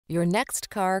Your next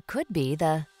car could be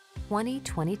the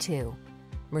 2022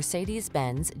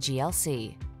 Mercedes-Benz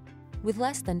GLC. With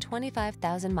less than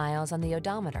 25,000 miles on the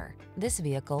odometer, this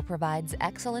vehicle provides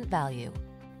excellent value.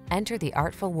 Enter the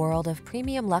artful world of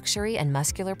premium luxury and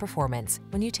muscular performance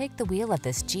when you take the wheel of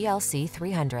this GLC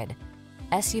 300.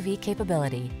 SUV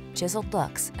capability, chiseled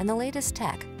looks, and the latest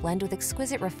tech blend with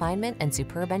exquisite refinement and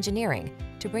superb engineering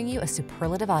to bring you a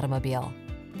superlative automobile.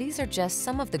 These are just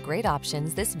some of the great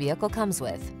options this vehicle comes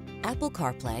with: Apple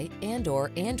CarPlay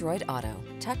and/or Android Auto,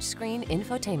 touchscreen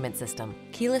infotainment system,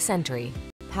 keyless entry,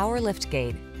 power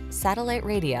liftgate, satellite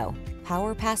radio,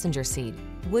 power passenger seat,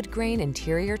 wood grain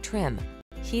interior trim,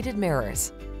 heated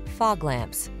mirrors, fog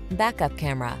lamps, backup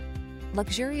camera.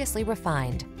 Luxuriously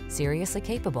refined, seriously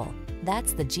capable.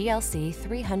 That's the GLC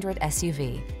 300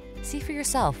 SUV. See for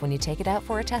yourself when you take it out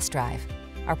for a test drive.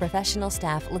 Our professional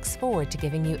staff looks forward to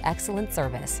giving you excellent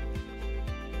service.